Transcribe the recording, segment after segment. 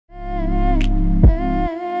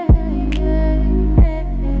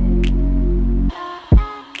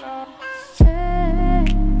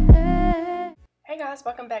guys,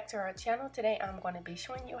 welcome back to our channel. Today I'm going to be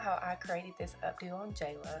showing you how I created this updo on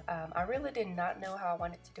Jayla. I really did not know how I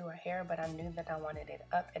wanted to do her hair, but I knew that I wanted it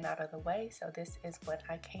up and out of the way, so this is what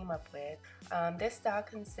I came up with. This style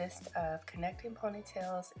consists of connecting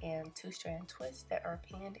ponytails and two-strand twists that are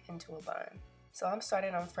pinned into a bun. So I'm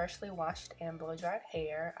starting on freshly washed and blow-dried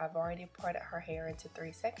hair. I've already parted her hair into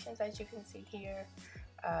 3 sections, as you can see here.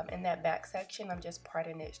 In that back section, I'm just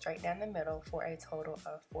parting it straight down the middle for a total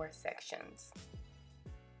of 4 sections.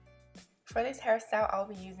 For this hairstyle, I'll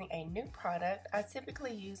be using a new product. I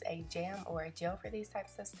typically use a jam or a gel for these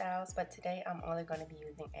types of styles, but today I'm only going to be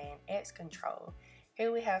using an edge control.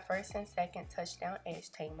 Here we have first and second touchdown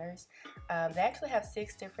edge tamers. They actually have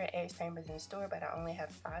 6 different edge tamers in store, but I only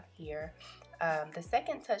have 5 here. The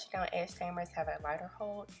second touchdown edge tamers have a lighter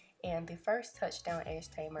hold, and the first touchdown edge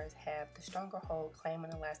tamers have the stronger hold,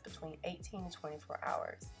 claiming to last between 18 to 24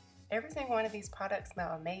 hours. Every single one of these products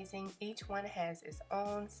smell amazing. Each one has its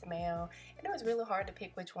own smell, and it was really hard to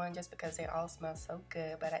pick which one just because they all smell so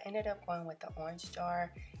good, but I ended up going with the orange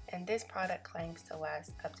jar, and this product claims to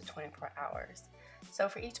last up to 24 hours. So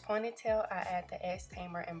for each ponytail, I add the edge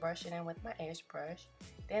tamer and brush it in with my edge brush.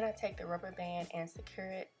 Then I take the rubber band and secure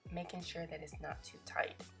it, making sure that it's not too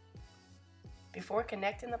tight. Before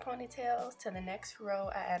connecting the ponytails to the next row,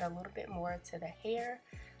 I add a little bit more to the hair.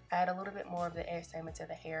 I add a little bit more of the edge tamer to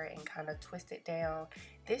the hair and kind of twist it down.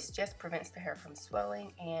 This just prevents the hair from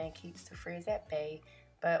swelling and keeps the frizz at bay.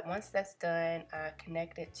 But once that's done, I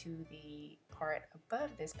connect it to the part above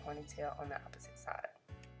this ponytail on the opposite side.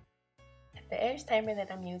 The edge tamer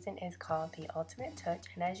that I'm using is called the Ultimate Touch,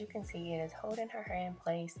 and as you can see, it is holding her hair in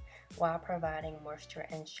place while providing moisture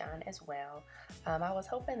and shine as well. I was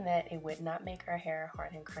hoping that it would not make her hair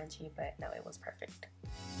hard and crunchy, but no, it was perfect.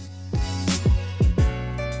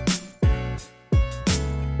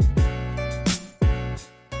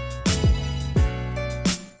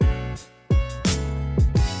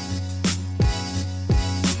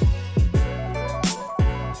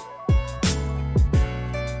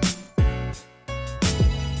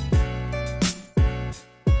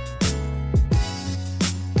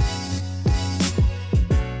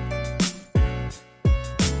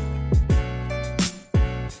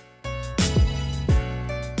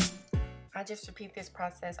 I just repeat this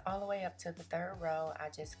process all the way up to the 3rd row. I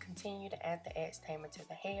just continue to add the edge tamer to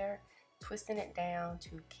the hair, twisting it down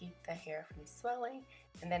to keep the hair from swelling,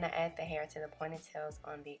 and then I add the hair to the ponytails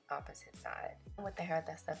on the opposite side. With the hair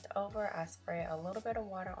that's left over, I spray a little bit of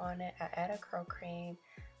water on it, I add a curl cream,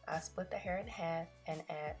 I split the hair in half and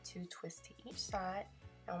add 2 twists to each side,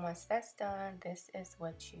 and once that's done, this is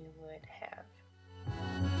what you would have.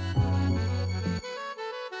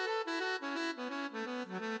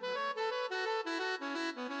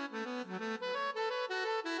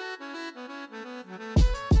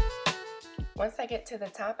 Once I get to the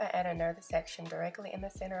top, I add another section directly in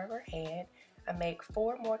the center of her head. I make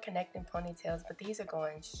 4 more connecting ponytails, but these are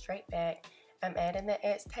going straight back. I'm adding the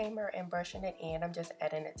edge tamer and brushing it in. I'm just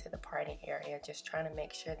adding it to the parting area, just trying to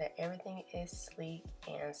make sure that everything is sleek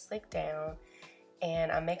and slicked down,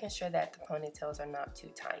 and I'm making sure that the ponytails are not too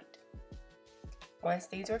tight. Once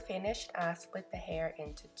these are finished, I split the hair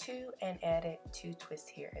into 2 and added 2 twists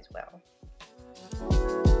here as well.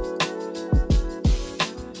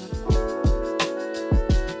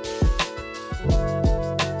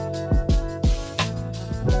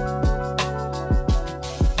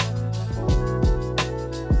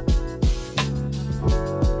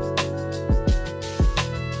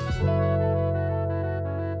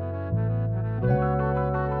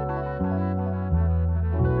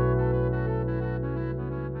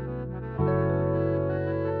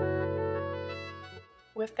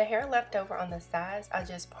 With the hair left over on the sides, I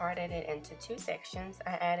just parted it into 2 sections.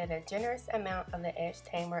 I added a generous amount of the edge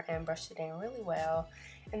tamer and brushed it in really well,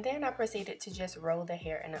 and then I proceeded to just roll the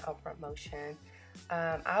hair in an upward motion.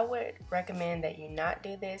 I would recommend that you not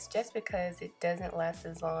do this just because it doesn't last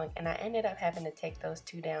as long, and I ended up having to take those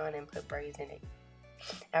 2 down and put braids in it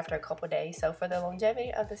after a couple days. So for the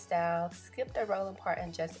longevity of the style, skip the rolling part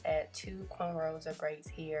and just add 2 cornrows or braids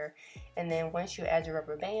here, and then once you add your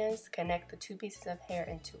rubber bands, connect the 2 pieces of hair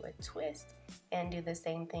into a twist and do the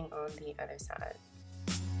same thing on the other side.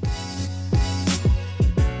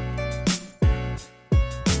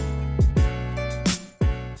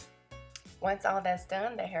 Once all that's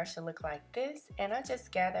done, the hair should look like this, and I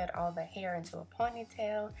just gathered all the hair into a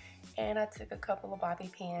ponytail, and I took a couple of bobby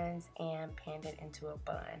pins and pinned it into a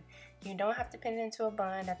bun. You don't have to pin it into a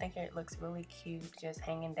bun. I think it looks really cute just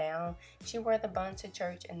hanging down. She wore the bun to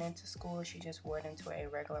church, and then to school she just wore it into a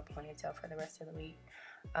regular ponytail for the rest of the week.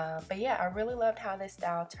 But yeah, I really loved how this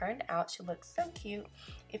style turned out. She looks so cute.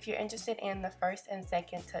 If you're interested in the first and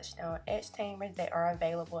second touchstone edge tamers, they are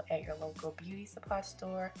available at your local beauty supply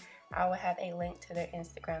store. I will have a link to their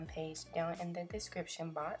Instagram page down in the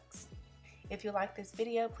description box. If you like this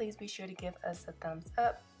video, please be sure to give us a thumbs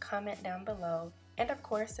up, comment down below, and of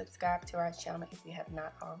course subscribe to our channel if you have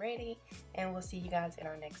not already, and we'll see you guys in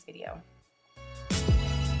our next video.